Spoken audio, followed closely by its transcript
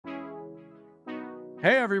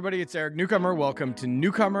Hey everybody, it's Eric Newcomer. Welcome to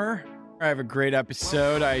Newcomer. I have a great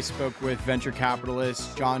episode. I spoke with venture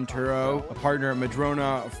capitalist John Turow, a partner at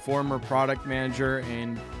Madrona, a former product manager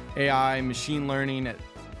in AI machine learning at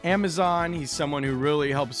Amazon. He's someone who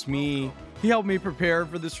really helped me prepare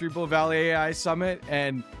for the Cerebral Valley AI Summit.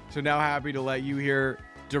 And so now happy to let you hear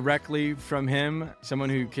directly from him, someone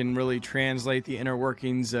who can really translate the inner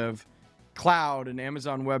workings of cloud and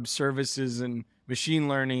Amazon Web Services and machine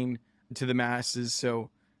learning to the masses. So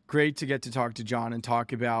great to get to talk to John and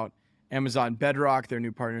talk about Amazon Bedrock, their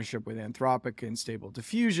new partnership with Anthropic and Stable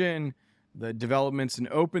Diffusion, the developments in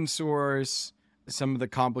open source, some of the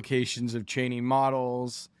complications of chaining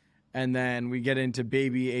models, and then we get into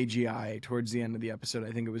BabyAGI towards the end of the episode.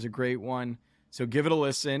 I think it was a great one. So give it a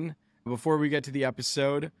listen. Before we get to the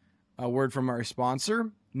episode, a word from our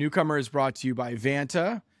sponsor. Newcomer is brought to you by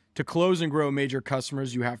Vanta. To close and grow major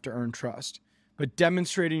customers, you have to earn trust. But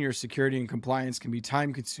demonstrating your security and compliance can be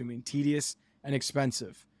time-consuming, tedious, and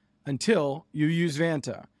expensive until you use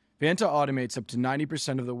Vanta. Vanta automates up to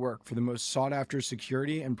 90% of the work for the most sought-after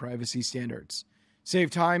security and privacy standards. Save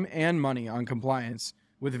time and money on compliance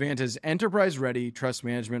with Vanta's enterprise-ready trust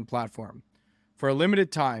management platform. For a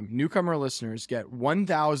limited time, Newcomer listeners get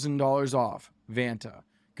 $1,000 off Vanta.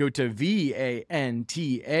 Go to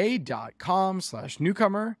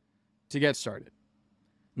vanta.com/newcomer to get started.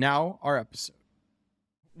 Now, our episode.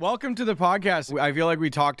 Welcome to the podcast. I feel like we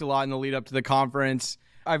talked a lot in the lead up to the conference.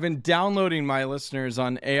 I've been downloading my listeners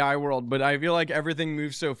on AI World, but I feel like everything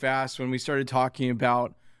moves so fast. When we started talking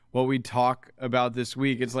about what we talk about this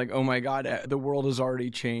week, it's like, oh my God, the world has already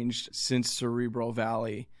changed since Cerebral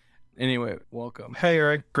Valley. Anyway, welcome. Hey,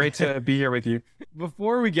 Eric. Great to be here with you.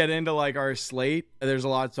 Before we get into like our slate, there's a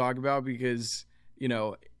lot to talk about because,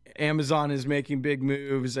 Amazon is making big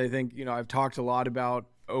moves. I think, I've talked a lot about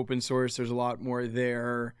open source. There's a lot more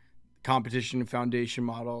there, competition and foundation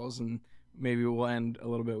models, and maybe we'll end a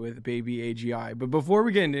little bit with BabyAGI. But before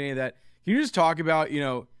we get into any of that, can you just talk about,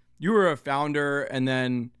 you were a founder and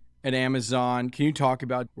then at Amazon. Can you talk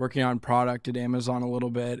about working on product at Amazon a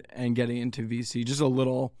little bit and getting into VC? Just a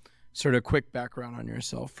little sort of quick background on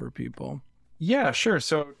yourself for people. Yeah, sure.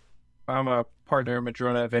 So I'm a partner at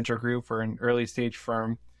Madrona Venture Group. We're an early stage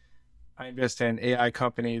firm. I invest in AI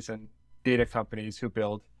companies and data companies who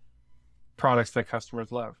build products that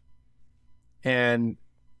customers love. And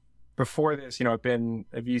before this, I've been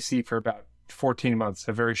a VC for about 14 months,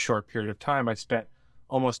 a very short period of time. I spent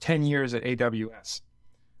almost 10 years at AWS,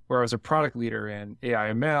 where I was a product leader in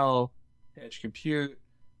AI ML, edge compute,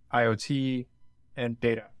 IoT, and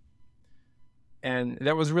data. And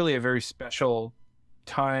that was really a very special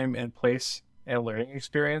time and place and learning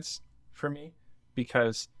experience for me,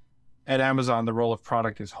 because at Amazon, the role of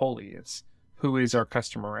product is holy. It's who is our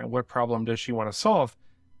customer and what problem does she want to solve?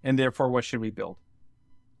 And therefore, what should we build?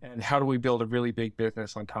 And how do we build a really big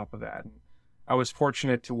business on top of that? And I was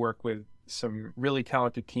fortunate to work with some really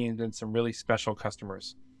talented teams and some really special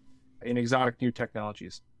customers in exotic new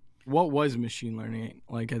technologies. What was machine learning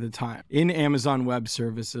like at the time in Amazon Web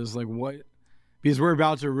Services? Like what? Because we're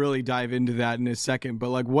about to really dive into that in a second, but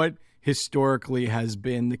like what historically has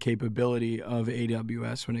been the capability of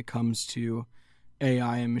AWS when it comes to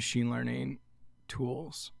AI and machine learning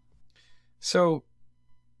tools? So,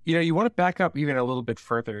 you want to back up even a little bit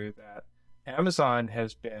further that Amazon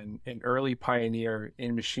has been an early pioneer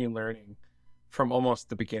in machine learning from almost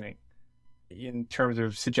the beginning in terms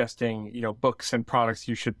of suggesting, books and products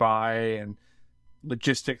you should buy and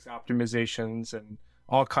logistics optimizations and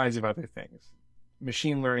all kinds of other things.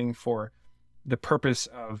 Machine learning for the purpose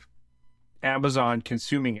of Amazon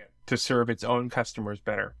consuming it to serve its own customers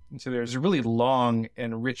better. And so there's a really long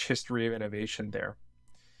and rich history of innovation there.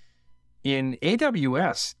 In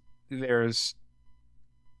AWS, there's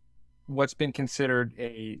what's been considered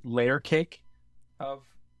a layer cake of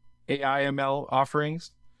AI ML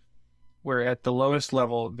offerings, where at the lowest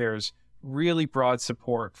level, there's really broad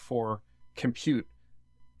support for compute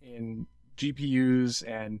in GPUs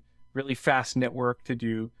and really fast network to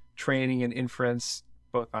do training and inference,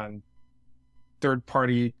 both on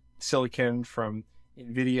third-party silicon from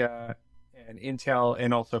NVIDIA and Intel,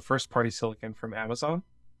 and also first-party silicon from Amazon,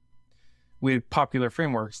 with popular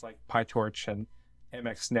frameworks like PyTorch and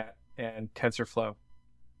MXNet and TensorFlow.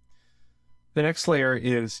 The next layer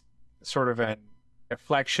is sort of a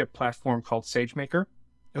flagship platform called SageMaker.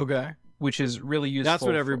 Okay. Which is really useful. That's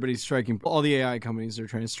what everybody's striking. All the AI companies are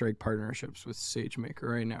trying to strike partnerships with SageMaker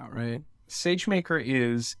right now, right? SageMaker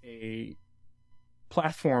is a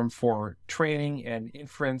platform for training and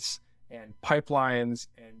inference and pipelines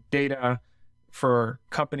and data for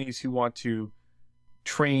companies who want to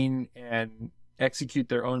train and execute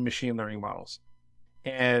their own machine learning models.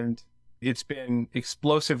 and it's been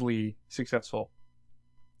explosively successful.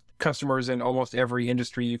 Customers in almost every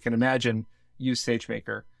industry you can imagine use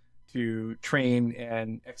SageMaker to train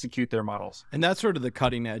and execute their models. And that's sort of the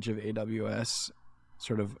cutting edge of AWS,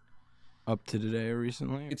 sort of up to today or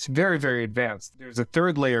recently. It's very, very advanced. There's a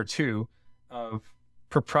third layer too of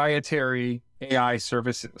proprietary AI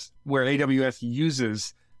services where AWS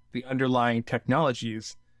uses the underlying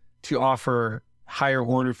technologies to offer higher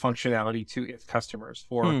order functionality to its customers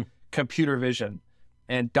for computer vision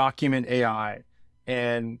and document AI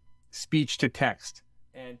and speech to text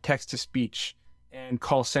and text to speech and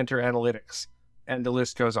call center analytics, and the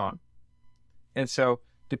list goes on. And so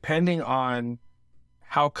depending on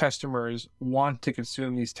how customers want to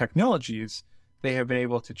consume these technologies, they have been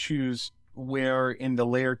able to choose where in the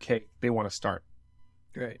layer cake they want to start.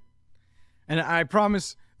 Great. And I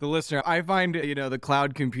promise the listener, I find, the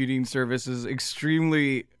cloud computing services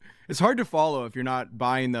extremely, it's hard to follow if you're not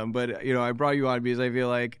buying them. But, I brought you on because I feel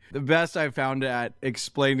like the best I've found at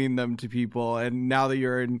explaining them to people. And now that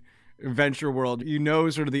you're in venture world,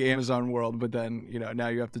 sort of the Amazon world, but then, now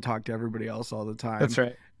you have to talk to everybody else all the time. That's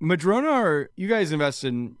right. Madrona, you guys invest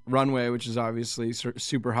in Runway, which is obviously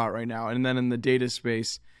super hot right now. And then in the data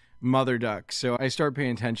space, Mother Duck. So I start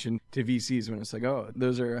paying attention to VCs when it's like, oh,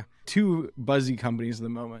 those are two buzzy companies at the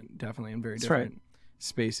moment, definitely in very different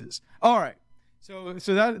spaces. All right. So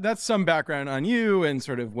that's some background on you and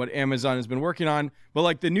sort of what Amazon has been working on. But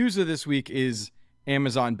like the news of this week is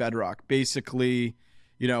Amazon Bedrock. Basically,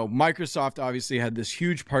 Microsoft obviously had this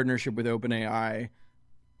huge partnership with OpenAI,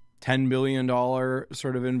 $10 billion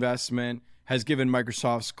sort of investment, has given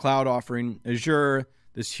Microsoft's cloud offering Azure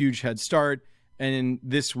this huge head start. And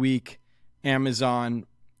this week, Amazon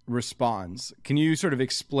responds. Can you sort of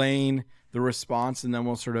explain the response, and then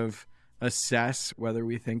we'll sort of assess whether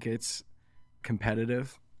we think it's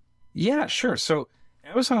competitive? Yeah, sure. So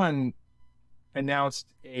Amazon announced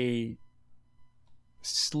a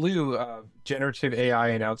slew of generative AI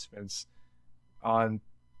announcements on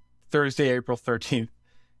Thursday, April 13th,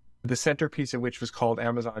 the centerpiece of which was called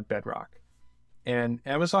Amazon Bedrock. And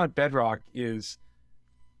Amazon Bedrock is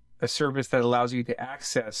a service that allows you to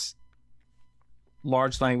access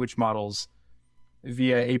large language models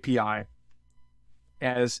via API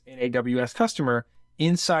as an AWS customer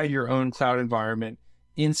inside your own cloud environment,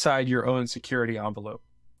 inside your own security envelope.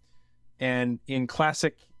 And in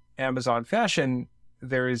classic Amazon fashion,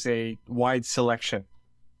 there is a wide selection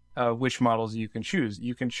of which models you can choose.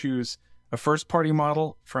 You can choose a first-party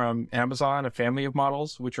model from Amazon, a family of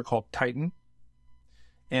models, which are called Titan.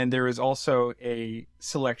 And there is also a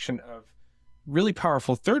selection of really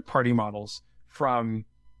powerful third-party models from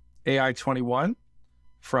AI21,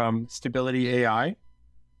 from Stability AI,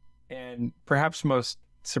 and perhaps most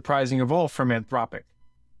surprising of all, from Anthropic,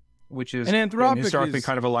 which is historically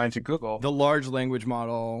kind of aligned to Google. The large language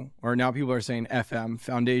model, or now people are saying FM,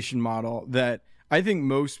 foundation model, that I think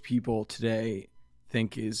most people today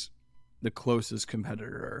think is the closest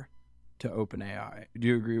competitor to OpenAI. Do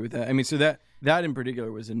you agree with that? I mean, so that in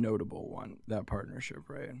particular was a notable one, that partnership,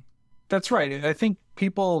 right? That's right. I think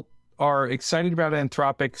people are excited about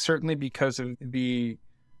Anthropic, certainly because of the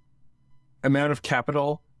amount of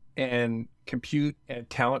capital and compute and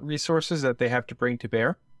talent resources that they have to bring to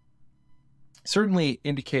bear. Certainly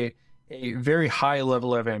indicate a very high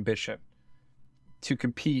level of ambition to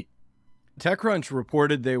compete. TechCrunch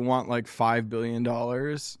reported they want like $5 billion,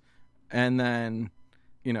 and then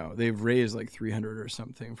they've raised like 300 or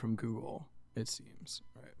something from Google, it seems.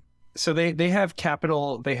 Right. So they have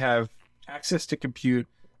capital, they have access to compute,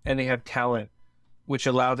 and they have talent, which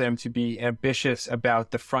allow them to be ambitious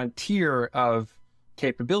about the frontier of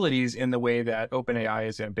capabilities in the way that OpenAI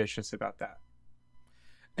is ambitious about that.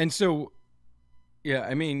 And so, yeah,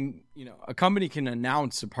 I mean, a company can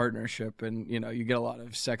announce a partnership and, you get a lot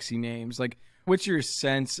of sexy names. Like, what's your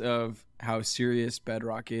sense of how serious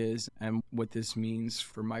Bedrock is and what this means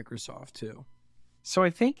for Microsoft too? So I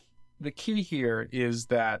think the key here is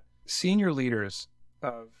that senior leaders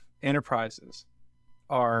of enterprises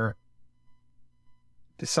are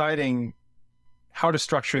deciding how to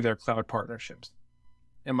structure their cloud partnerships.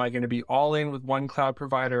 Am I going to be all in with one cloud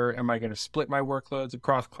provider? Am I going to split my workloads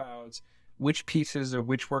across clouds? Which pieces of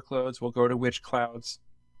which workloads will go to which clouds?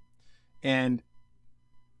 And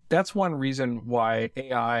that's one reason why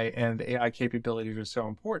AI and AI capabilities are so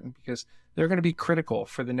important, because they're going to be critical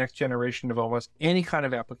for the next generation of almost any kind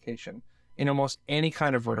of application in almost any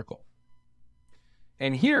kind of vertical.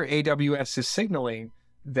 And here AWS is signaling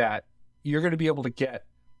that you're going to be able to get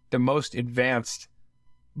the most advanced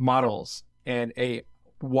models and a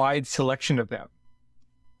wide selection of them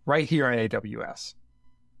right here on AWS.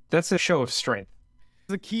 That's a show of strength.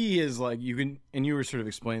 The key is like you can, and you were sort of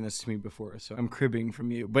explaining this to me before, so I'm cribbing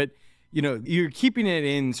from you, but you're keeping it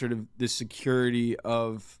in sort of the security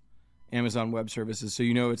of Amazon Web Services, so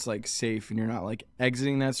it's like safe and you're not like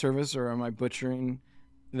exiting that service, or am I butchering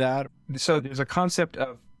that? So there's a concept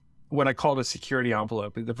of what I call the security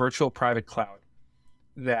envelope, the virtual private cloud,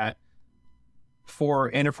 that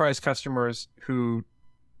for enterprise customers who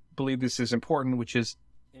believe this is important, which is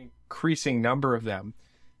an increasing number of them,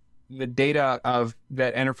 the data of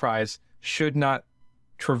that enterprise should not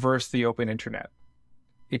traverse the open internet.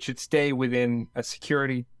 It should stay within a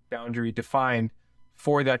security boundary defined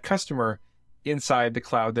for that customer inside the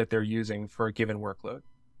cloud that they're using for a given workload.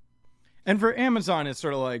 And for Amazon, it's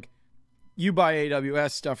sort of like you buy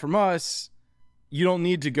AWS stuff from us. You don't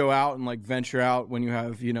need to go out and like venture out when you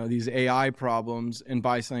have, these AI problems and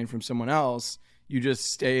buy something from someone else. You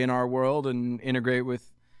just stay in our world and integrate with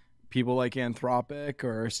people like Anthropic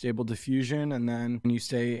or Stable Diffusion, and then you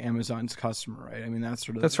stay Amazon's customer, right? I mean, that's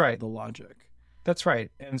right. The logic. That's right.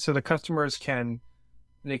 And so the customers can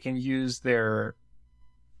use their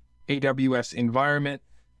AWS environment.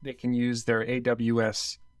 They can use their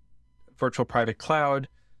AWS virtual private cloud.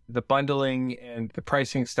 The bundling and the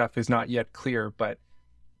pricing stuff is not yet clear, but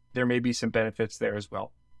there may be some benefits there as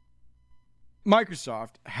well.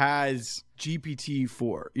 Microsoft has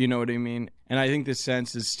GPT-4, you know what I mean? And I think the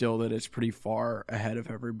sense is still that it's pretty far ahead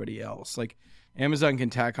of everybody else. Like Amazon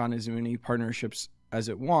can tack on as many partnerships as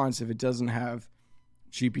it wants. If it doesn't have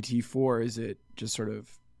GPT-4, is it just sort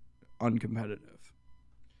of uncompetitive?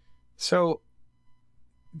 So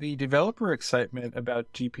the developer excitement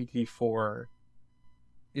about GPT-4,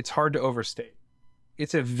 it's hard to overstate.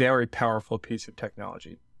 It's a very powerful piece of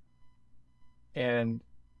technology. And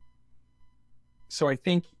so I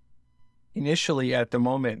think initially at the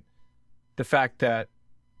moment, the fact that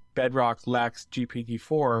Bedrock lacks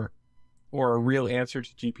GPT-4 or a real answer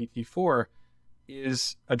to GPT-4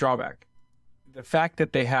 is a drawback. The fact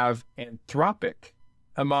that they have Anthropic,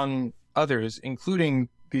 among others, including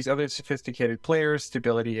these other sophisticated players,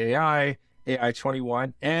 Stability AI,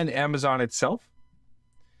 AI21, and Amazon itself,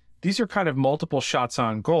 these are kind of multiple shots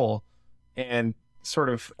on goal and sort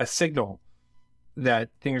of a signal that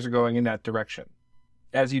things are going in that direction.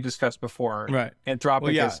 As you discussed before, right?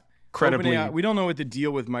 Anthropic is credibly... OpenAI, we don't know what the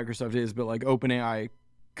deal with Microsoft is, but like OpenAI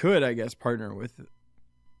could, I guess, partner with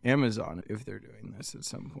Amazon if they're doing this at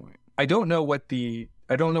some point. I don't know what the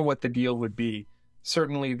deal would be.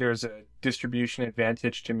 Certainly there's a distribution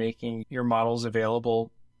advantage to making your models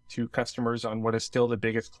available to customers on what is still the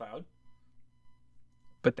biggest cloud.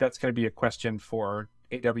 But that's going to be a question for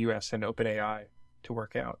AWS and OpenAI to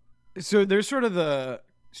work out. So there's sort of the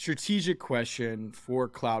strategic question for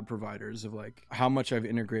cloud providers of like how much I've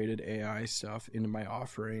integrated AI stuff into my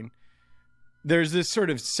offering. There's this sort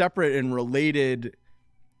of separate and related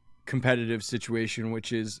competitive situation,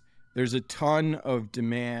 which is there's a ton of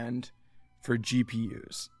demand for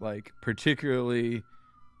GPUs, like particularly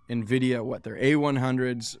NVIDIA, their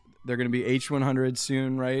A100s, they're going to be H100s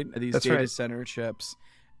soon, right? These That's data right. center chips.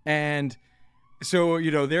 And so,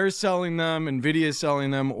 they're selling them, NVIDIA's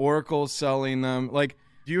selling them, Oracle's selling them. Like,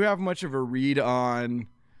 do you have much of a read on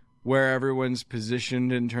where everyone's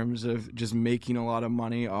positioned in terms of just making a lot of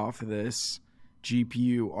money off of this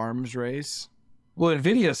GPU arms race? Well,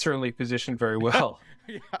 NVIDIA is certainly positioned very well.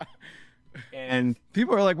 Yeah. And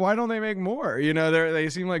people are like, why don't they make more? They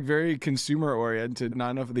seem like very consumer oriented,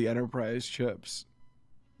 not enough of the enterprise chips.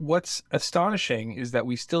 What's astonishing is that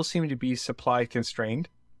we still seem to be supply constrained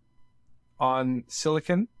on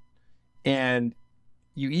silicon. And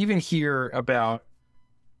you even hear about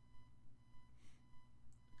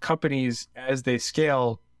companies as they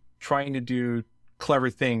scale trying to do clever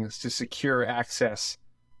things to secure access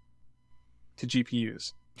to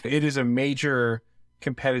GPUs. It is a major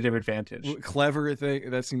competitive advantage. Clever thing?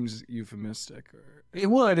 That seems euphemistic.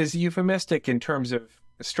 It is euphemistic in terms of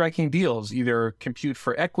striking deals, either compute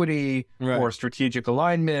for equity or strategic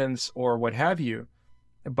alignments or what have you.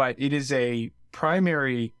 But it is a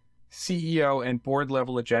primary CEO and board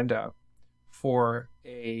level agenda for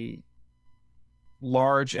a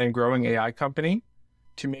large and growing AI company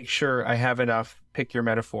to make sure I have enough, pick your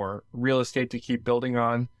metaphor, real estate to keep building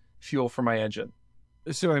on, fuel for my engine.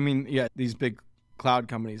 So, I mean, yeah, these big cloud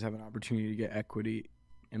companies have an opportunity to get equity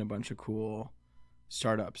in a bunch of cool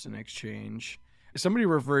startups in exchange. Somebody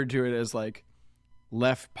referred to it as like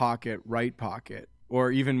left pocket, right pocket,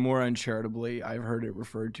 or even more uncharitably, I've heard it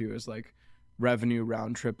referred to as like revenue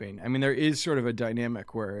round tripping. I mean, there is sort of a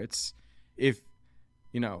dynamic where it's, if,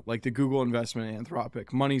 like the Google investment in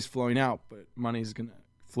Anthropic, money's flowing out, but money's going to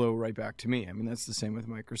flow right back to me. I mean, that's the same with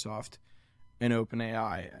Microsoft and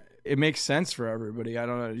OpenAI. it makes sense for everybody. I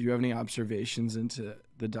don't know. Do you have any observations into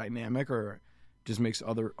the dynamic, or just makes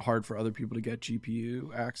hard for other people to get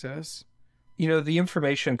GPU access? The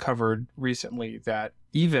information covered recently that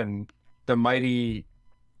even the mighty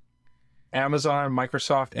Amazon,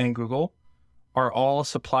 Microsoft, and Google are all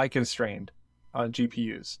supply constrained on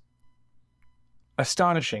GPUs.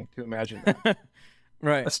 Astonishing to imagine that.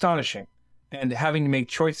 Right. Astonishing. And having to make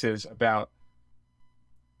choices about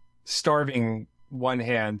starving one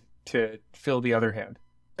hand to fill the other hand.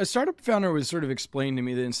 A startup founder was sort of explained to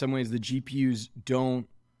me that in some ways the GPUs don't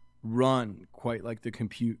run quite like the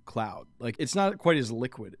compute cloud. Like, it's not quite as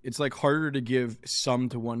liquid. It's like harder to give some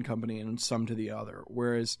to one company and some to the other.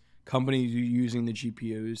 Whereas companies using the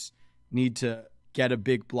GPUs need to get a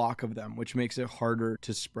big block of them, which makes it harder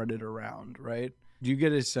to spread it around, right? Do you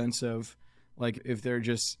get a sense of like if they're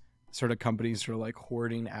just sort of companies who are like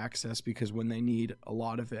hoarding access because when they need a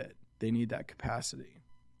lot of it, they need that capacity?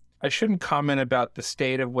 I shouldn't comment about the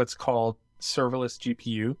state of what's called serverless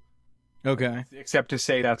GPU. Okay. Except to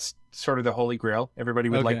say that's sort of the holy grail. Everybody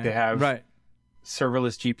would like to have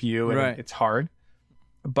serverless GPU, and it's hard.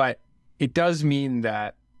 But it does mean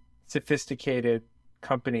that sophisticated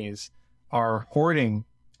companies are hoarding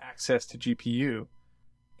access to GPU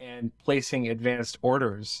and placing advanced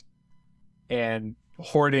orders and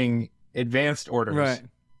hoarding advanced orders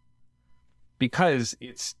because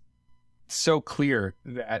it's so clear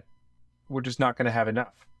that we're just not going to have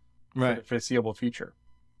enough for the foreseeable future.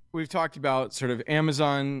 We've talked about sort of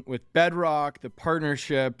Amazon with Bedrock, the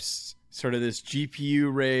partnerships, sort of this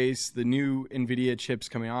GPU race, the new NVIDIA chips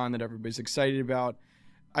coming on that everybody's excited about.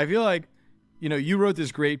 I feel like, you wrote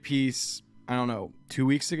this great piece, I don't know, 2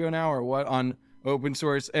 weeks ago now or what, on open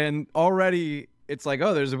source. And already it's like,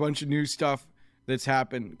 oh, there's a bunch of new stuff that's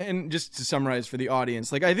happened. And just to summarize for the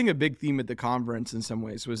audience, like I think a big theme at the conference in some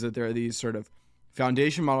ways was that there are these sort of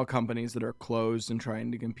foundation model companies that are closed and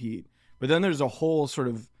trying to compete. But then there's a whole sort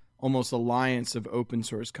of almost alliance of open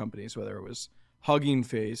source companies, whether it was Hugging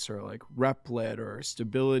Face or like Replit or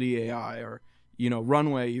Stability AI or,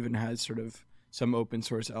 Runway even has sort of some open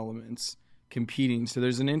source elements competing. So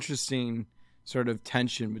there's an interesting sort of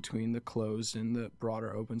tension between the closed and the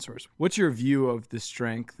broader open source. What's your view of the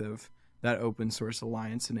strength of that open source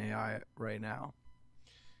alliance in AI right now?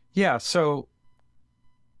 Yeah, so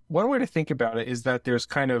one way to think about it is that there's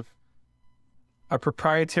kind of a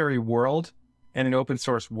proprietary world and an open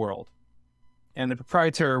source world. And the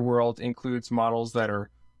proprietary world includes models that are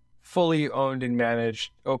fully owned and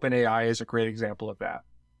managed. OpenAI is a great example of that.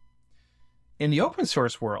 In the open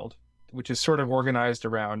source world, which is sort of organized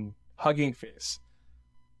around Hugging Face,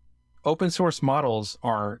 open source models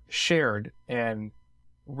are shared and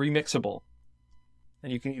remixable.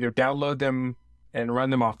 And you can either download them and run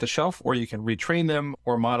them off the shelf, or you can retrain them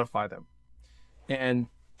or modify them. And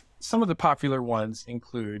some of the popular ones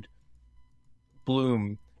include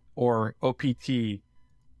Bloom or OPT,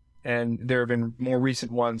 and there have been more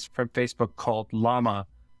recent ones from Facebook called Llama,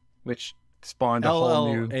 which spawned a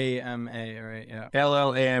whole new... LLAMA, right? Yeah.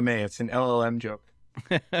 LLAMA, it's an LLM joke.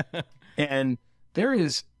 And there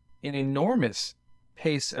is an enormous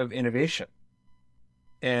pace of innovation,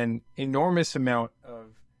 an enormous amount of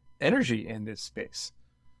energy in this space.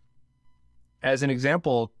 As an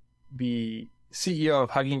example, the CEO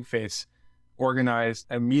of Hugging Face organized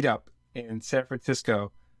a meetup in San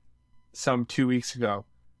Francisco some 2 weeks ago.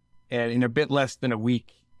 And in a bit less than a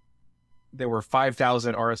week, there were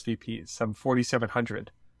 5,000 RSVPs, some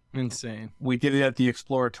 4,700. Insane. We did it at the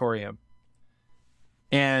Exploratorium.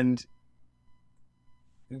 And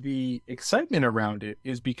the excitement around it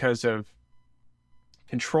is because of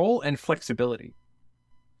control and flexibility.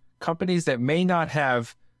 Companies that may not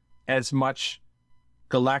have as much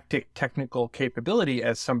galactic technical capability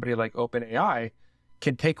as somebody like OpenAI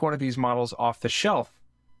can take one of these models off the shelf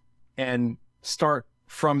and start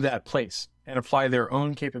from that place and apply their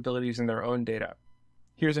own capabilities and their own data.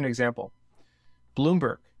 Here's an example.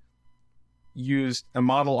 Bloomberg used a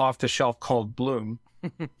model off the shelf called Bloom,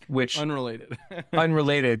 which... Unrelated.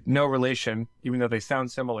 Unrelated, no relation, even though they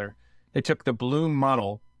sound similar. They took the Bloom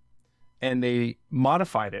model and they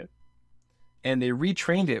modified it and they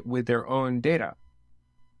retrained it with their own data.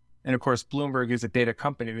 And of course, Bloomberg is a data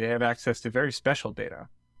company. They have access to very special data,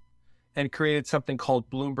 and created something called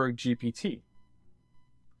Bloomberg GPT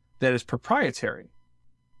that is proprietary.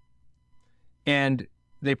 And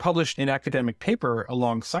they published an academic paper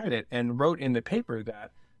alongside it and wrote in the paper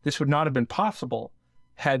that this would not have been possible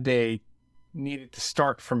had they needed to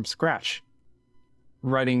start from scratch,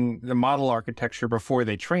 writing the model architecture before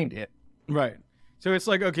they trained it. Right. So it's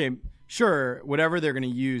like, okay, sure, whatever they're going to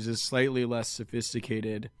use is slightly less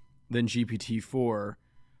sophisticated than GPT-4,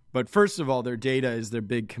 But first of all, their data is their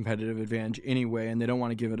big competitive advantage anyway, and they don't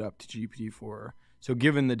want to give it up to GPT-4. So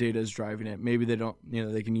given the data is driving it, maybe they don't,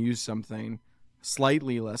 they can use something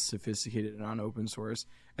slightly less sophisticated and on open source.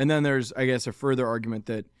 And then there's, I guess, a further argument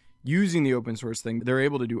that using the open source thing, they're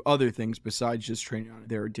able to do other things besides just training on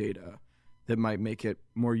their data that might make it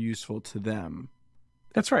more useful to them.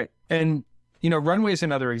 That's right. And, Runway is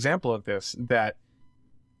another example of this, that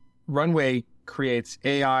Runway creates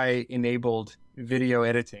AI-enabled video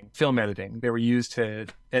editing, film editing. They were used to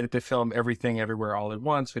edit the film Everything Everywhere All at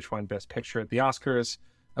Once, which won Best Picture at the Oscars,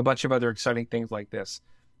 a bunch of other exciting things like this.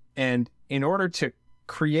 And in order to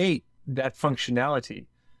create that functionality,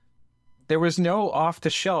 there was no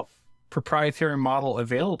off-the-shelf proprietary model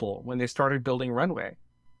available when they started building Runway.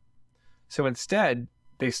 So instead,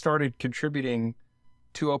 they started contributing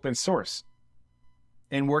to open source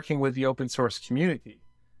and working with the open source community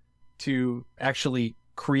to actually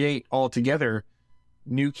create altogether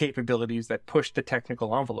new capabilities that push the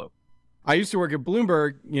technical envelope. I used to work at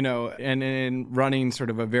Bloomberg, and in running sort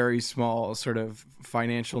of a very small sort of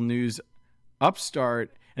financial news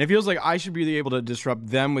upstart. And it feels like I should be able to disrupt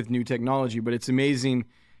them with new technology, but it's amazing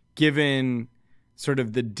given sort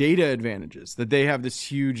of the data advantages that they have,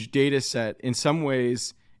 this huge data set. In some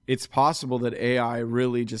ways, it's possible that AI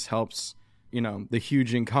really just helps, the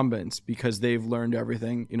huge incumbents because they've learned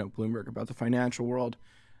everything, Bloomberg, about the financial world.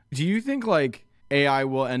 Do you think like AI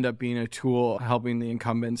will end up being a tool helping the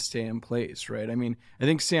incumbents stay in place, right? I mean, I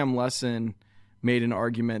think Sam Lessin made an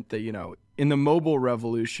argument that, in the mobile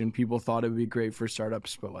revolution, people thought it would be great for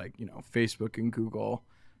startups, but like, Facebook and Google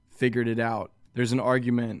figured it out. There's an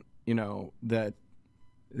argument, that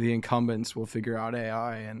the incumbents will figure out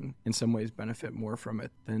AI and in some ways benefit more from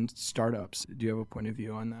it than startups. Do you have a point of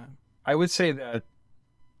view on that? I would say that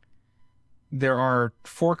there are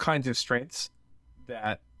 4 kinds of strengths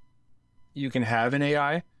that you can have in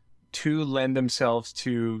AI to lend themselves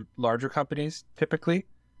to larger companies, typically,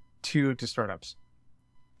 to startups.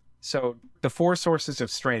 So the 4 sources of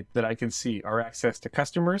strength that I can see are access to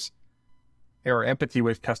customers, or empathy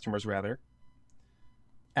with customers, rather,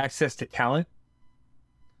 access to talent,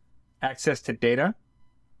 access to data,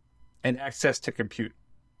 and access to compute.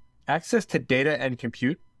 Access to data and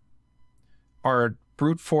compute are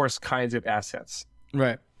brute force kinds of assets.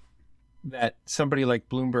 Right. That somebody like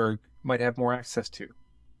Bloomberg might have more access to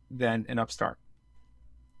than an upstart.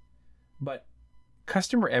 But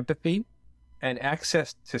customer empathy and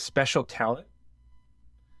access to special talent,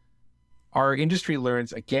 our industry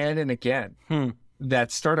learns again and again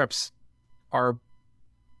that startups are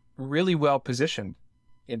really well positioned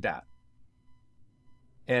in that.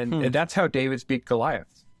 And that's how David's beat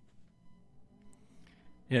Goliath.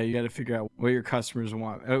 Yeah, you got to figure out what your customers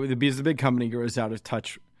want. Because the big company goes out of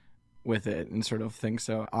touch with it and sort of thinks,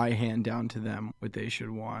 so I hand down to them what they should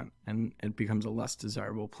want, and it becomes a less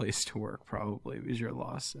desirable place to work probably because you're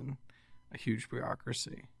lost in a huge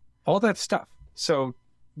bureaucracy. All that stuff. So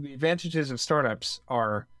the advantages of startups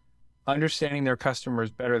are understanding their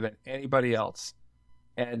customers better than anybody else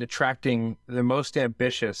and attracting the most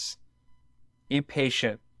ambitious,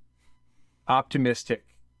 impatient, optimistic,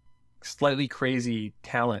 slightly crazy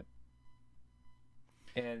talent.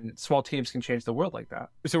 And small teams can change the world like that.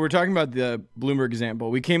 So we're talking about the Bloomberg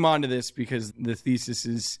example. We came onto this because the thesis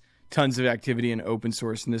is tons of activity in open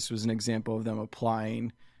source, and this was an example of them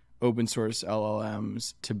applying open source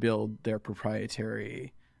LLMs to build their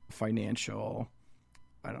proprietary financial,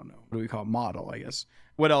 I don't know, what do we call it? Model, I guess.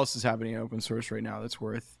 What else is happening in open source right now that's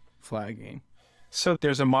worth flagging? So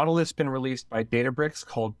there's a model that's been released by Databricks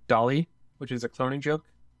called Dolly, which is a cloning joke.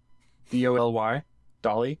 DOLY,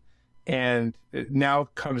 Dolly. And now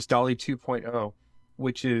comes Dolly 2.0,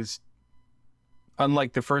 which is,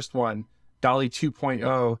 unlike the first one, Dolly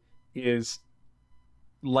 2.0 is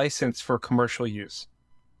licensed for commercial use.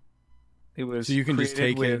 It was so you can just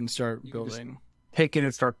take it and start building. Take it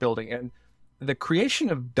and start building. And the creation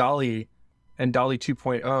of Dolly and Dolly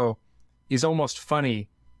 2.0 is almost funny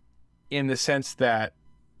in the sense that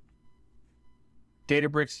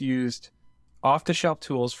Databricks used off-the-shelf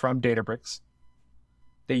tools from Databricks.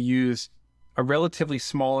 They used a relatively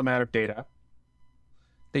small amount of data.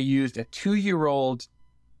 They used a 2-year-old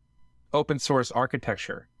open source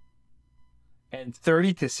architecture and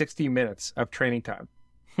 30 to 60 minutes of training time,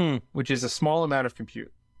 which is a small amount of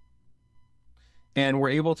compute. And we're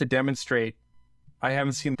able to demonstrate, I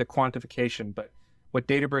haven't seen the quantification, but what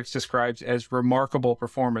Databricks describes as remarkable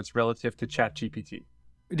performance relative to ChatGPT.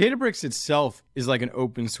 Databricks itself is like an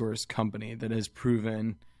open source company that has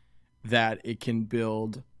proven that it can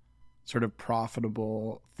build sort of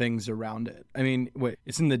profitable things around it. I mean,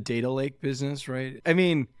 it's in the data lake business, right? I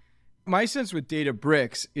mean, My sense with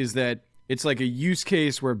Databricks is that it's like a use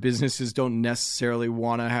case where businesses don't necessarily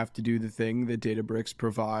want to have to do the thing that Databricks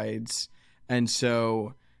provides. And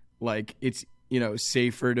so like it's,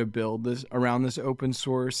 safer to build this around this open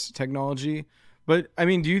source technology. But I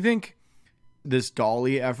mean, do you think this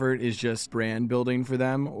Dolly effort is just brand building for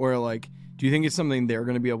them, or like, do you think it's something they're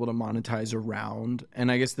going to be able to monetize around? And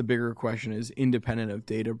I guess the bigger question is, independent of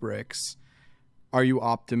Databricks, are you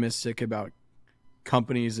optimistic about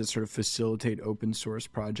companies that sort of facilitate open source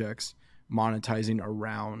projects monetizing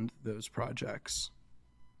around those projects?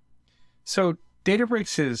 So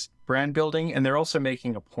Databricks is brand building, and they're also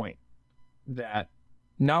making a point that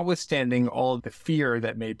notwithstanding all of the fear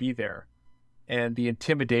that may be there and the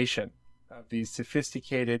intimidation of these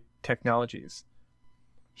sophisticated technologies,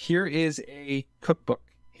 here is a cookbook.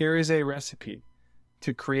 Here is a recipe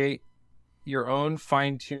to create your own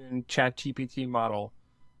fine-tuned ChatGPT model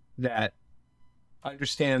that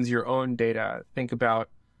understands your own data. Think about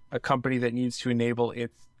a company that needs to enable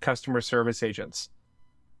its customer service agents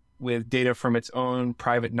with data from its own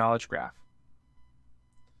private knowledge graph.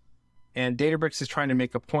 And Databricks is trying to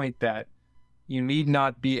make a point that you need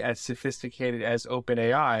not be as sophisticated as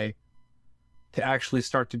OpenAI to actually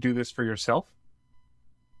start to do this for yourself.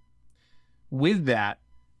 With that,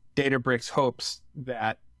 Databricks hopes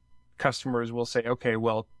that customers will say, okay,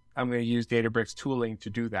 well, I'm going to use Databricks tooling to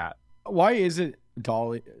do that. Why is it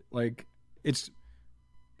Dolly? Like, it's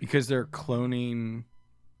because they're cloning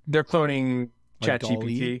like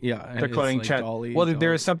ChatGPT. Yeah. They're cloning like Chat. Dolly, Well, Dolly.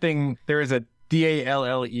 there is a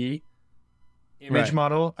DALLE image Right.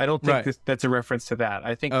 model. I don't think Right. that's a reference to that.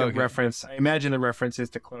 I think Okay. I imagine the reference is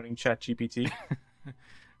to cloning ChatGPT.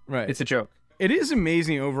 Right. It's a joke. It is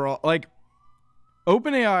amazing overall. Like,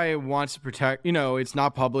 OpenAI wants to protect, it's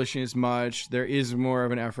not publishing as much. There is more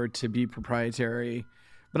of an effort to be proprietary.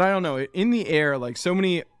 But I don't know. In the air, like, so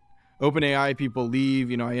many OpenAI people leave.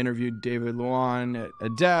 I interviewed David Luan at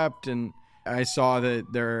Adept, and I saw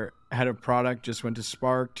that their head of product just went to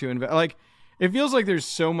Spark to invest. Like, it feels like there's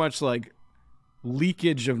so much, like,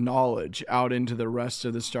 leakage of knowledge out into the rest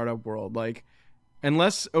of the startup world. Like,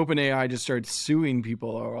 unless OpenAI just starts suing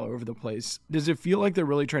people all over the place, does it feel like they're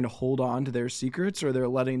really trying to hold on to their secrets, or they're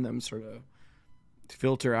letting them sort of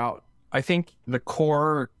filter out? I think the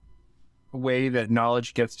core way that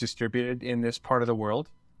knowledge gets distributed in this part of the world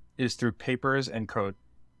is through papers and code.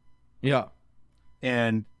 Yeah.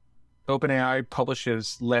 And OpenAI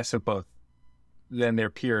publishes less of both than their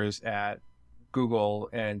peers at Google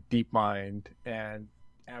and DeepMind and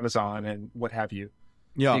Amazon and what have you.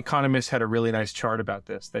 Yeah. The Economist had a really nice chart about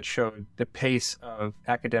this that showed the pace of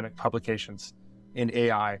academic publications in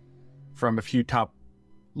AI from a few top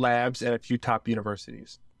labs and a few top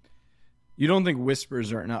universities. You don't think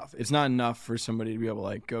whispers are enough? It's not enough for somebody to be able to,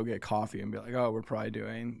 like, go get coffee and be like, oh, we're probably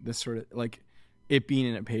doing this sort of, like, it being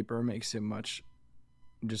in a paper makes it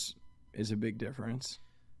is a big difference.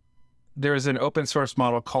 There is an open source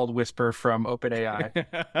model called Whisper from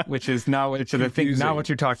OpenAI, which is not what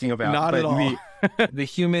you're talking about. Not at all. The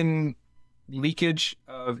human leakage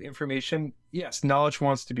of information, yes, knowledge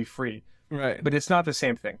wants to be free, Right. but it's not the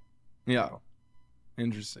same thing. Yeah.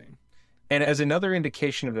 Interesting. And as another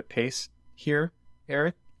indication of the pace here,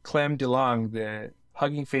 Eric, Clem DeLong, the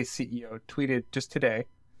Hugging Face CEO, tweeted just today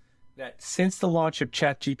that since the launch of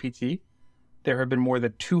ChatGPT, there have been more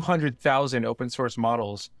than 200,000 open source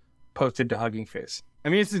models posted to Hugging Face. I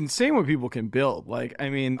mean, it's insane what people can build. Like, I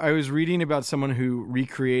mean, I was reading about someone who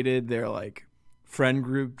recreated their, like, friend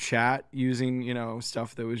group chat using,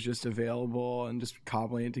 stuff that was just available and just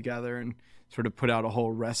cobbling it together and sort of put out a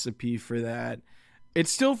whole recipe for that. It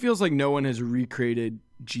still feels like no one has recreated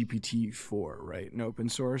GPT-4, right, in open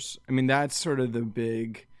source. I mean, that's sort of the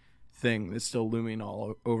big thing that's still looming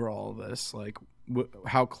over all of this. Like,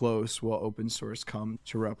 how close will open source come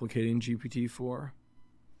to replicating GPT-4?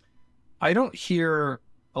 I don't hear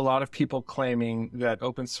a lot of people claiming that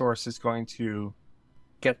open source is going to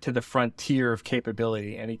get to the frontier of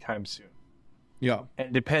capability anytime soon. Yeah.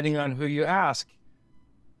 And depending on who you ask,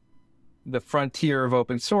 the frontier of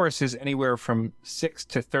open source is anywhere from 6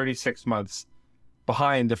 to 36 months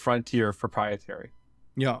behind the frontier of proprietary.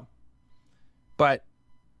 Yeah. But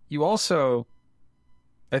you also,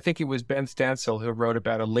 I think it was Ben Stansel who wrote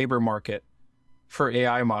about a labor market for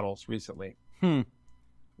AI models recently,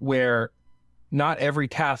 where not every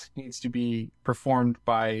task needs to be performed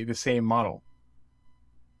by the same model.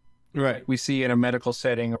 Right. Like we see in a medical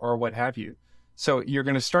setting or what have you. So you're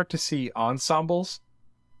going to start to see ensembles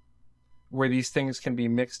where these things can be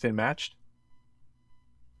mixed and matched.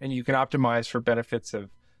 And you can optimize for benefits of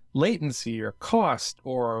latency or cost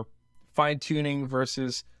or fine-tuning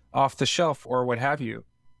versus off the shelf or what have you.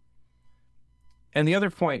 And the other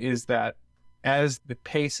point is that as the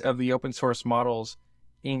pace of the open source models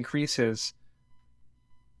increases,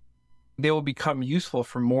 they will become useful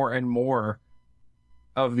for more and more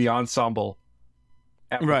of the ensemble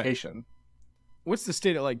application. Right. What's the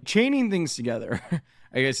state of like chaining things together,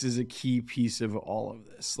 I guess, is a key piece of all of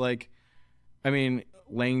this. Like, I mean,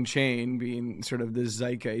 LangChain being sort of the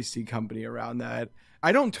zeitgeisty company around that.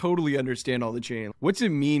 I don't totally understand all the chain. What's it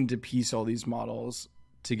mean to piece all these models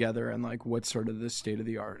together, and like what's sort of the state of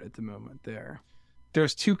the art at the moment there?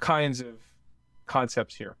 There's two kinds of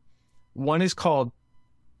concepts here. One is called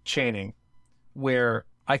chaining, where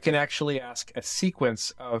I can actually ask a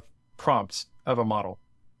sequence of prompts of a model,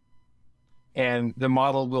 and the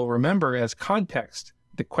model will remember as context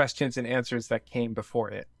the questions and answers that came before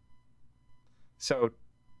it. So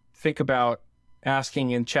think about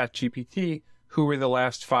asking in ChatGPT, who were the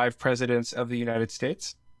last 5 presidents of the United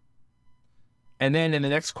States? And then in the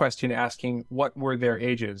next question, asking what were their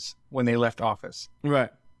ages when they left office? Right.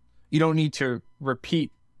 You don't need to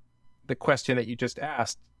repeat the question that you just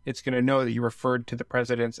asked. It's going to know that you referred to the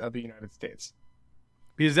presidents of the United States.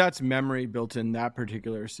 Because that's memory built in that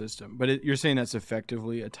particular system. But you're saying that's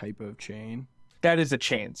effectively a type of chain? That is a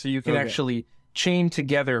chain. So you can actually chain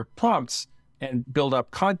together prompts and build up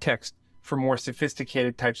context for more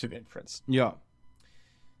sophisticated types of inference. Yeah.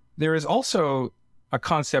 There is also a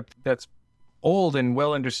concept that's old and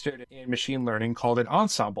well understood in machine learning called an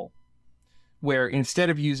ensemble, where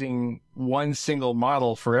instead of using one single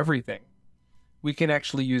model for everything, we can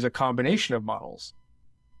actually use a combination of models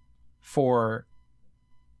for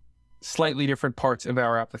slightly different parts of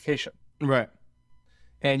our application. Right.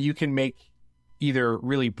 And you can make either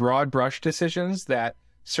really broad brush decisions that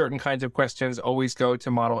certain kinds of questions always go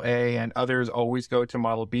to model A and others always go to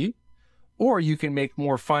model B, or you can make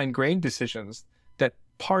more fine-grained decisions that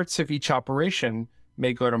parts of each operation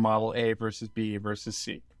may go to model A versus B versus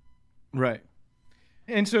C. Right.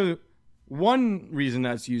 And so one reason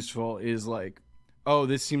that's useful is like, oh,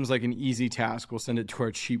 this seems like an easy task, we'll send it to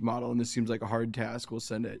our cheap model, and this seems like a hard task, we'll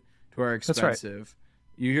send it to our expensive. That's right.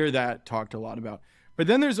 You hear that talked a lot about. But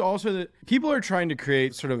then there's also that people are trying to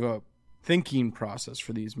create sort of a thinking process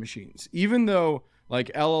for these machines, even though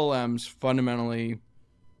like LLMs fundamentally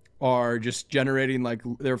are just generating, like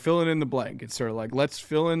they're filling in the blank. It's sort of like, let's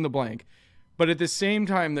fill in the blank. But at the same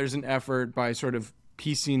time, there's an effort by sort of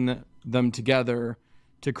piecing them together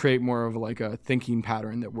to create more of like a thinking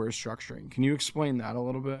pattern that we're structuring. Can you explain that a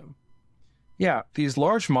little bit? Yeah, these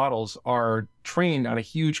large models are trained on a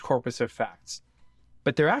huge corpus of facts,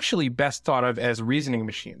 but they're actually best thought of as reasoning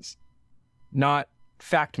machines, not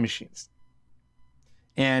fact machines.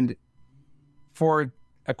 And for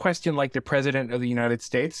a question like the President of the United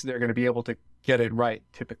States, they're going to be able to get it right,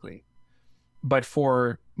 typically. But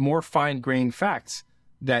for more fine-grained facts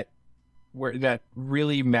that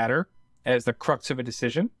really matter as the crux of a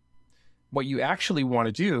decision, what you actually want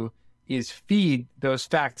to do is feed those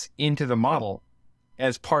facts into the model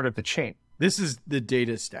as part of the chain. This is the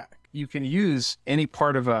data stack. You can use any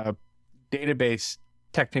part of a database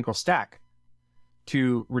technical stack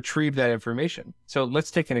to retrieve that information. So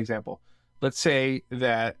let's take an example. Let's say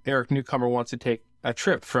that Eric Newcomer wants to take a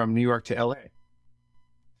trip from New York to LA.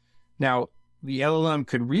 Now, the LLM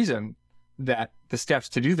could reason that the steps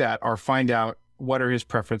to do that are find out what are his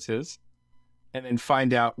preferences, and then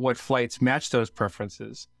find out what flights match those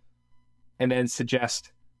preferences, and then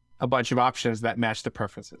suggest a bunch of options that match the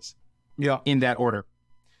preferences. Yeah. In that order.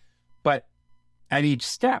 But at each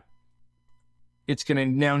step, it's going to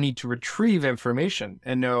now need to retrieve information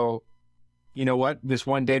and know, you know what, this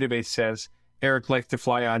one database says Eric likes to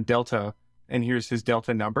fly on Delta, and here's his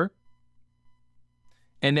Delta number.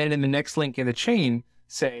 And then in the next link in the chain,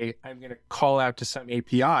 say, I'm going to call out to some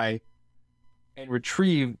API and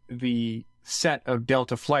retrieve the set of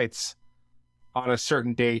Delta flights on a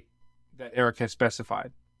certain date that Eric has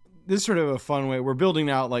specified. This is sort of a fun way. We're building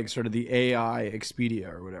out like sort of the AI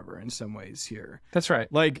Expedia or whatever in some ways here. That's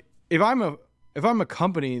right. Like if I'm a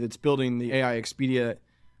company that's building the AI Expedia,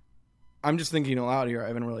 I'm just thinking aloud here. I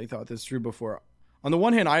haven't really thought this through before. On the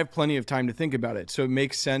one hand, I have plenty of time to think about it. So it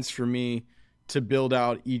makes sense for me to build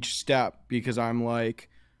out each step because I'm like,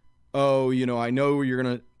 oh, you know, I know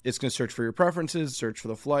it's going to search for your preferences, search for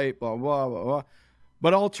the flight, blah, blah, blah, blah.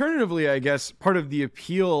 But alternatively, I guess part of the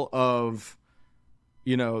appeal of,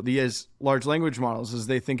 you know, these large language models is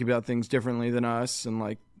they think about things differently than us, and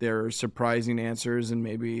like they're surprising answers, and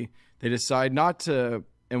maybe they decide not to,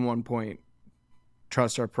 at one point,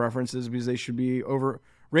 trust our preferences because they should be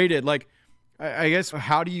overrated. Like, I guess,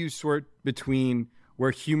 how do you sort between where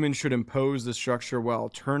humans should impose the structure while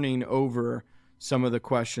turning over some of the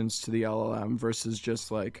questions to the LLM versus just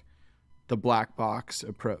like the black box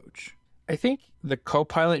approach? I think the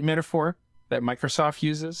Copilot metaphor that Microsoft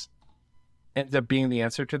uses ends up being the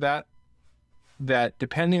answer to that. That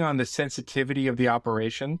depending on the sensitivity of the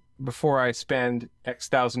operation, before I spend X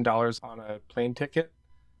 $1,000 on a plane ticket,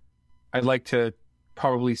 I'd like to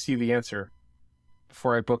probably see the answer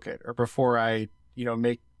before I book it, or before I,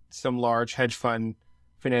 make some large hedge fund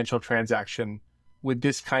financial transaction with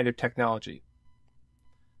this kind of technology.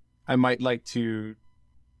 I might like to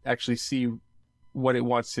actually see what it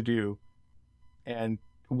wants to do and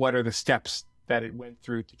what are the steps that it went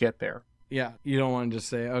through to get there. Yeah, you don't want to just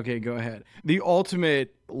say, okay, go ahead. The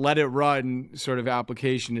ultimate let it run sort of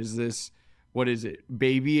application is this, what is it,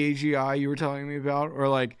 BabyAGI you were telling me about? Or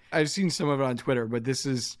like, I've seen some of it on Twitter, but this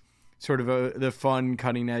is sort of the fun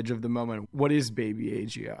cutting edge of the moment. What is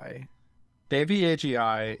BabyAGI?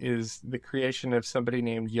 BabyAGI is the creation of somebody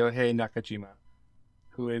named Yohei Nakajima,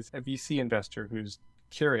 who is a VC investor who's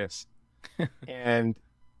curious and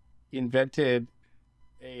invented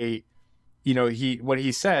what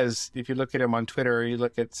he says, if you look at him on Twitter, or you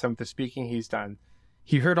look at some of the speaking he's done,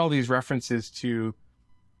 he heard all these references to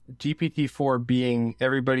GPT-4 being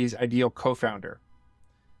everybody's ideal co-founder.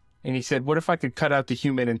 And he said, what if I could cut out the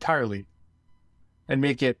human entirely and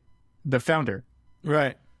make it the founder?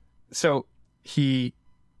 Right. So he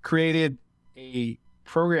created a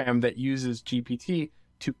program that uses GPT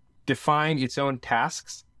to define its own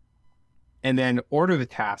tasks and then order the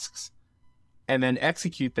tasks and then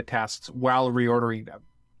execute the tasks while reordering them.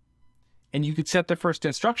 And you could set the first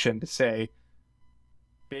instruction to say,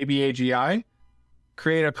 BabyAGI,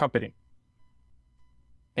 create a company.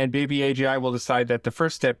 And BabyAGI will decide that the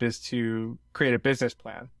first step is to create a business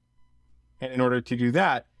plan. And in order to do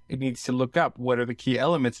that, it needs to look up what are the key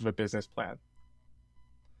elements of a business plan.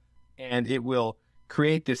 And it will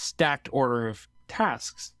create this stacked order of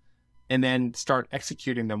tasks and then start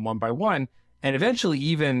executing them one by one, and eventually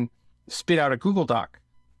even spit out a Google Doc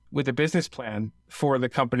with a business plan for the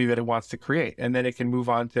company that it wants to create. And then it can move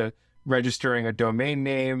on to registering a domain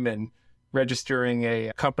name and registering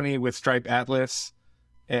a company with Stripe Atlas.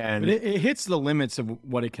 And but it hits the limits of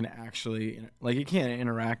what it can actually, like it can't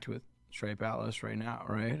interact with Stripe Atlas right now,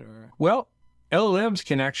 right? Well, LLMs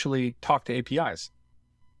can actually talk to APIs.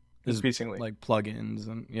 Increasingly. Like plugins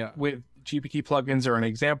and With GPT plugins are an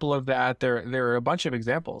example of that. There are a bunch of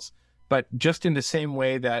examples. But just in the same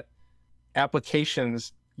way that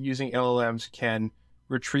applications using LLMs can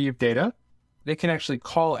retrieve data, they can actually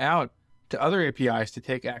call out to other APIs to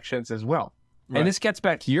take actions as well. Right. And this gets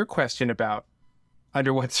back to your question about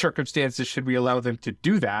under what circumstances should we allow them to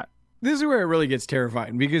do that? This is where it really gets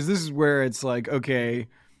terrifying, because this is where it's like, okay,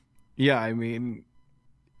 yeah, I mean,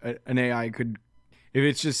 an AI could, if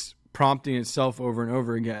it's just prompting itself over and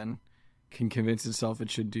over again, can convince itself it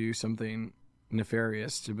should do something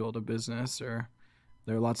nefarious to build a business, or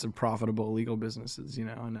there are lots of profitable legal businesses, and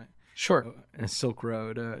a Silk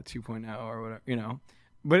Road 2.0 or whatever,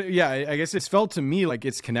 But yeah, I guess it's felt to me like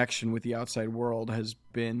its connection with the outside world has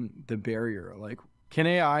been the barrier. Like, can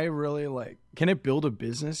AI really, can it build a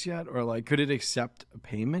business yet? Or could it accept a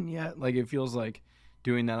payment yet? Like, it feels like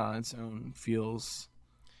doing that on its own feels...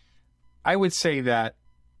 I would say that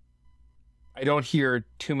I don't hear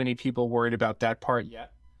too many people worried about that part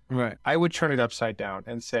yet. Right. I would turn it upside down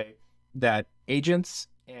and say that agents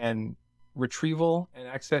and retrieval and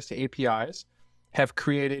access to APIs have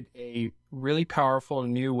created a really powerful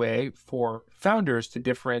new way for founders to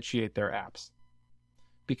differentiate their apps.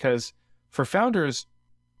 Because for founders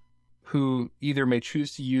who either may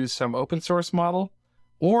choose to use some open source model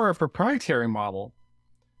or a proprietary model,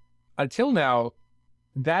 until now,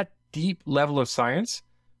 that deep level of science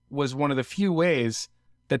was one of the few ways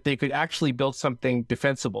that they could actually build something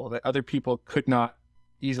defensible that other people could not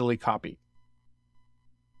easily copy.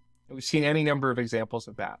 And we've seen any number of examples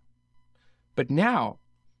of that. But now,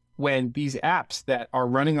 when these apps that are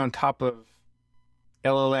running on top of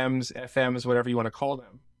LLMs, FMs, whatever you want to call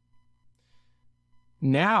them,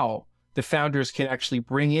 now the founders can actually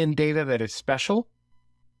bring in data that is special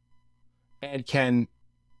and can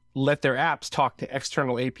let their apps talk to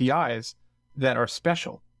external APIs that are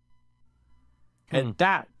special. And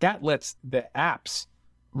that lets the apps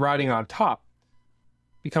riding on top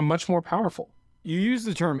become much more powerful. You use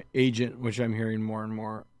the term agent, which I'm hearing more and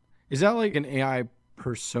more. Is that like an AI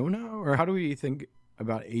persona, or how do we think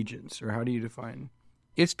about agents, or how do you define?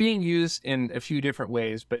 It's being used in a few different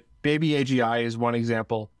ways, but BabyAGI is one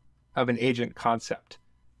example of an agent concept,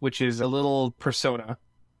 which is a little persona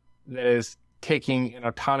that is taking an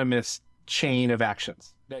autonomous chain of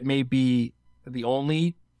actions that may be the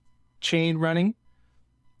only chain running,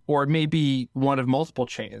 or it may be one of multiple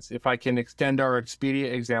chains. If I can extend our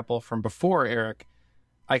Expedia example from before, Eric,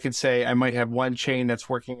 I could say I might have one chain that's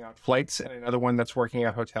working on flights and another one that's working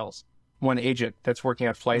on hotels. One agent that's working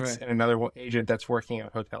on flights and another agent that's working on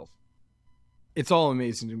hotels. It's all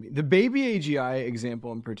amazing to me. The BabyAGI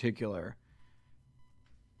example in particular,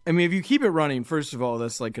 I mean, if you keep it running, first of all,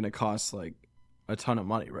 that's like going to cost like a ton of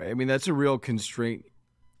money, right? I mean, that's a real constraint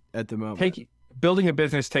at the moment. Building a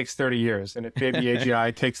business takes 30 years, and if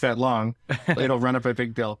BabyAGI takes that long, it'll run up a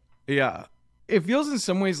big bill. Yeah. It feels in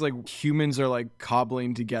some ways like humans are like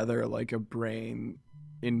cobbling together like a brain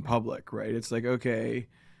in public, right? It's like, okay,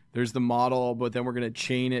 there's the model, but then we're going to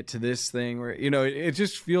chain it to this thing where, you know, it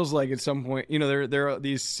just feels like at some point, you know, there are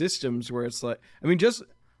these systems where it's like, I mean, just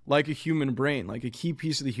like a human brain, like a key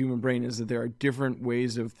piece of the human brain is that there are different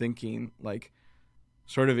ways of thinking, like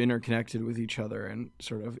sort of interconnected with each other in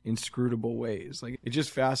sort of inscrutable ways. Like, it's just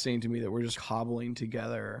fascinating to me that we're just cobbling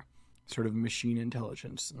together sort of machine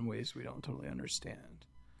intelligence in ways we don't totally understand.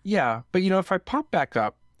 Yeah, but you know, if I pop back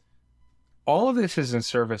up, all of this is in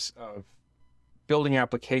service of building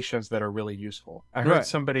applications that are really useful. I heard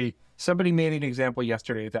somebody made an example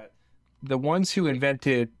yesterday that the ones who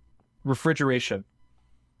invented refrigeration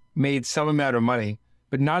made some amount of money,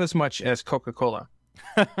 but not as much as Coca-Cola.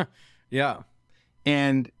 Yeah.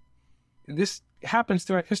 And this happens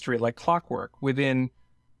throughout history, like clockwork. Within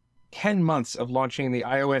 10 months of launching the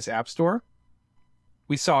iOS App Store,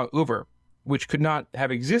 we saw Uber, which could not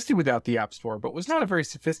have existed without the App Store, but was not a very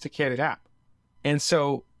sophisticated app. And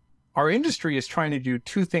so our industry is trying to do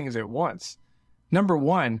two things at once. Number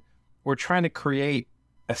one, we're trying to create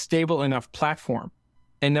a stable enough platform.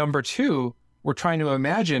 And number two, we're trying to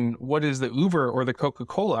imagine what is the Uber or the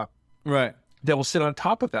Coca-Cola that will sit on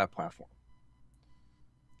top of that platform.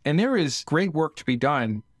 And there is great work to be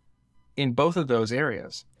done in both of those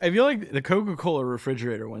areas. I feel like the Coca-Cola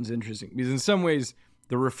refrigerator one's interesting because in some ways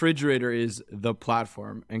the refrigerator is the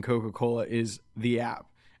platform and Coca-Cola is the app.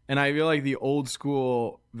 And I feel like the old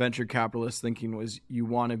school venture capitalist thinking was you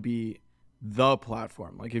want to be the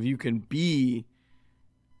platform. Like if you can be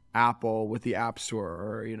Apple with the App Store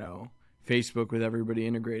or, you know, Facebook with everybody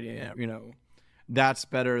integrating it, you know, that's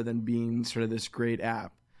better than being sort of this great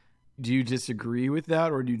app. Do you disagree with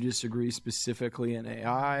that, or do you disagree specifically in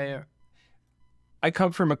AI? I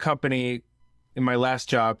come from a company in my last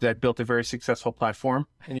job that built a very successful platform,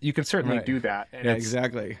 and you can certainly do that. And yeah,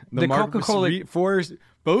 exactly. The Coca-Cola for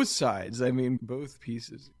both sides. I mean, both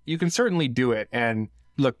pieces. You can certainly do it. And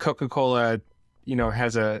look, Coca-Cola, you know,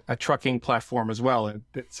 has a trucking platform as well, and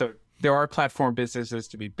so there are platform businesses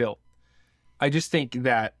to be built. I just think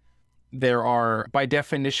that there are, by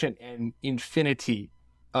definition, an infinity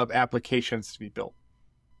of applications to be built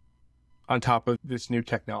on top of this new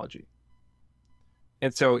technology.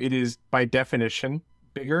 And so it is, by definition,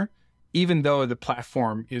 bigger, even though the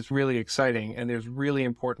platform is really exciting and there's really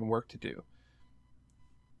important work to do.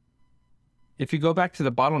 If you go back to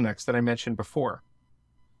the bottlenecks that I mentioned before,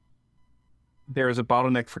 there is a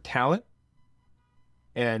bottleneck for talent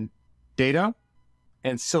and data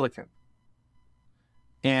and silicon.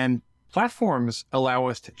 And platforms allow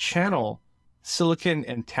us to channel silicon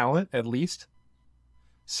and talent, at least,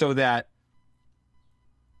 so that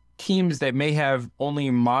teams that may have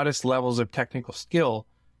only modest levels of technical skill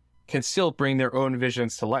can still bring their own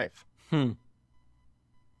visions to life. And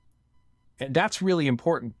that's really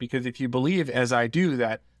important, because if you believe, as I do,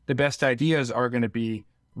 that the best ideas are going to be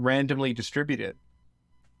randomly distributed,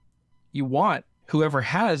 you want whoever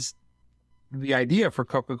has the idea for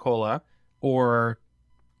Coca-Cola or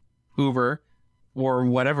Uber or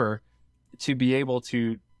whatever to be able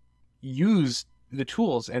to use the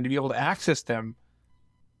tools and to be able to access them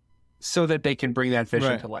so that they can bring that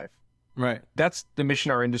vision to life. Right. That's the mission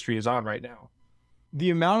our industry is on right now. The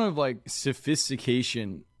amount of like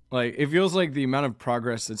sophistication, like it feels like the amount of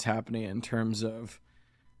progress that's happening in terms of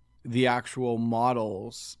the actual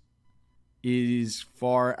models is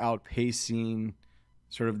far outpacing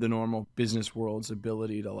sort of the normal business world's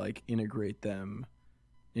ability to like integrate them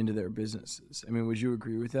into their businesses. I mean, would you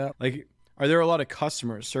agree with that? Like, are there a lot of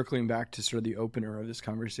customers, circling back to sort of the opener of this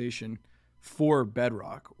conversation, for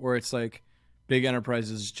Bedrock, or it's like big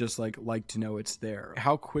enterprises just like to know it's there?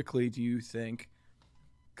 How quickly do you think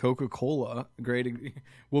Coca-Cola,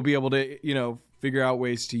 will be able to, you know, figure out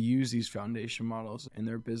ways to use these foundation models in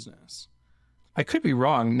their business? I could be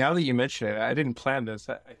wrong. Now that you mention it, I didn't plan this.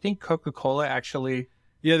 I think Coca-Cola actually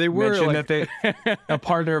they were mentioned like... that they a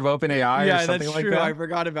partner of OpenAI or something like true. that. I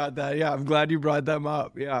forgot about that. Yeah, I'm glad you brought them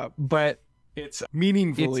up. Yeah. But it's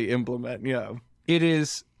meaningfully implement. Yeah. It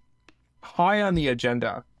is high on the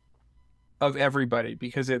agenda of everybody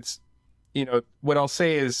because it's what I'll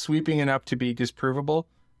say is sweeping enough to be disprovable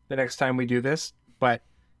the next time we do this, but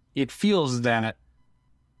it feels that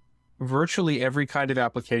virtually every kind of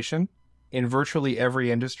application in virtually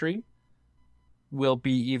every industry will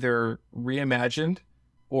be either reimagined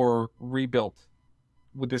or rebuilt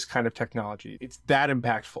with this kind of technology. It's that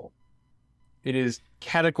impactful. It is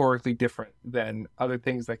categorically different than other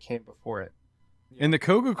things that came before it. In the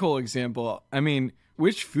Coca-Cola example, I mean,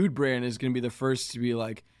 which food brand is going to be the first to be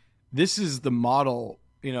like, this is the model,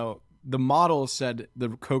 the model said the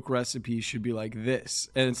Coke recipe should be like this.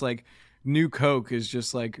 And it's like, new Coke is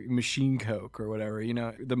just like machine Coke or whatever,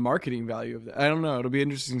 the marketing value of that. I don't know. It'll be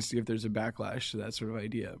interesting to see if there's a backlash to that sort of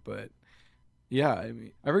idea. But yeah, I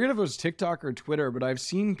mean, I forget if it was TikTok or Twitter, but I've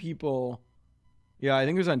seen people, I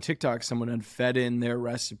think it was on TikTok, someone had fed in their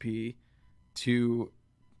recipe to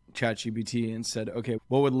ChatGPT and said, okay,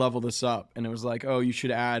 what would level this up? And it was like, oh, you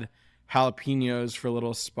should add jalapenos for a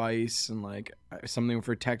little spice and like something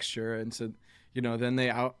for texture. And so, then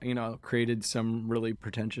they created some really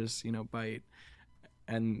pretentious, bite,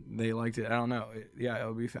 and they liked it. I don't know.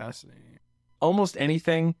 It'll be fascinating. Almost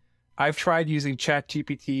anything. I've tried using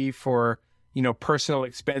ChatGPT for, personal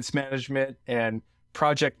expense management and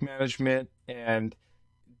project management and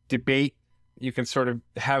debate. You can sort of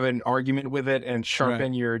have an argument with it and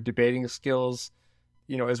sharpen your debating skills,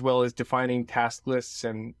 as well as defining task lists.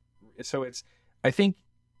 And so I think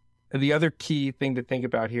the other key thing to think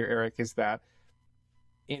about here, Eric, is that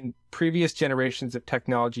in previous generations of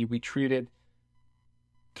technology, we treated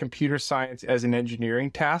computer science as an engineering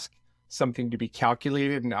task, something to be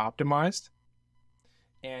calculated and optimized.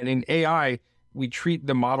 And in AI, we treat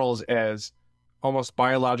the models as almost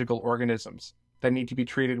biological organisms that need to be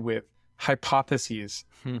treated with hypotheses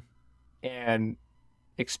and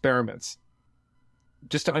experiments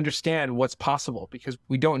just to understand what's possible, because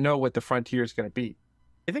we don't know what the frontier is going to be.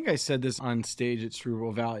 I think I said this on stage at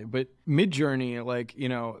Turow Valley, but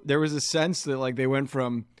Midjourney, there was a sense that like they went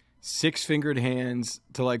from 6-fingered hands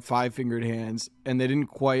to like 5-fingered hands, and they didn't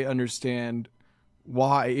quite understand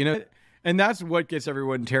why, and that's what gets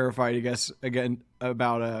everyone terrified, I guess, again,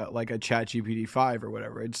 about a ChatGPT 5 or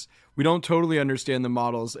whatever. We don't totally understand the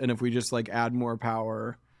models, and if we just like add more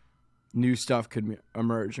power, new stuff could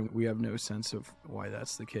emerge, and we have no sense of why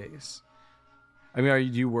that's the case. I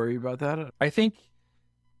mean, do you worry about that? I think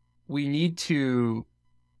we need to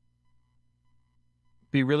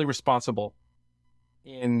be really responsible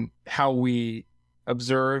in how we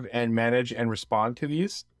observe and manage and respond to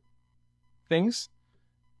these things.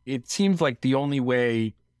 It seems like the only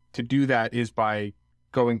way to do that is by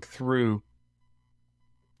going through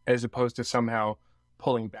as opposed to somehow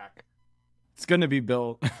pulling back. It's going to be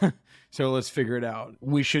built, so let's figure it out.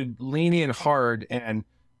 We should lean in hard and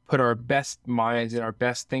put our best minds and our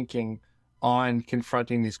best thinking on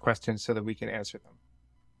confronting these questions so that we can answer them.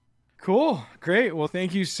 Cool. Great. Well,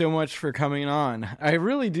 thank you so much for coming on. I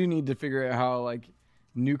really do need to figure out how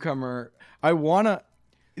newcomer,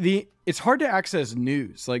 it's hard to access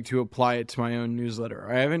news, to apply it to my own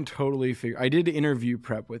newsletter. I haven't totally I did interview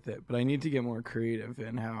prep with it, but I need to get more creative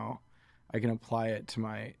in how I can apply it to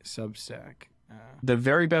my Substack. The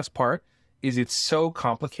very best part is it's so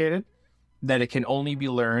complicated that it can only be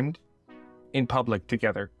learned in public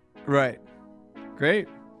together. Right. Great.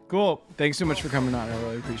 Cool. Thanks so much for coming on. I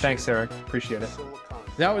really appreciate it. Thanks, Eric. Appreciate it.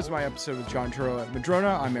 That was my episode with John Turow at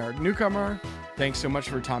Madrona. I'm Eric Newcomer. Thanks so much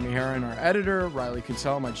for Tommy Herron, our editor, Riley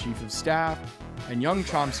Cattell, my chief of staff, and Young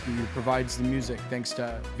Chomsky, who provides the music. Thanks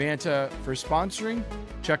to Vanta for sponsoring.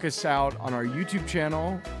 Check us out on our YouTube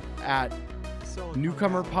channel at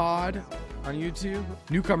Newcomer Pod on YouTube.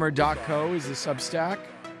 Newcomer.co is the Substack.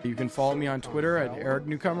 You can follow me on Twitter at Eric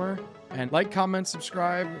Newcomer. And like, comment,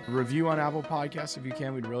 subscribe, review on Apple Podcasts if you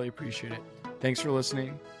can. We'd really appreciate it. Thanks for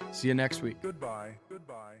listening. See you next week. Goodbye.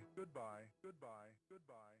 Goodbye. Goodbye.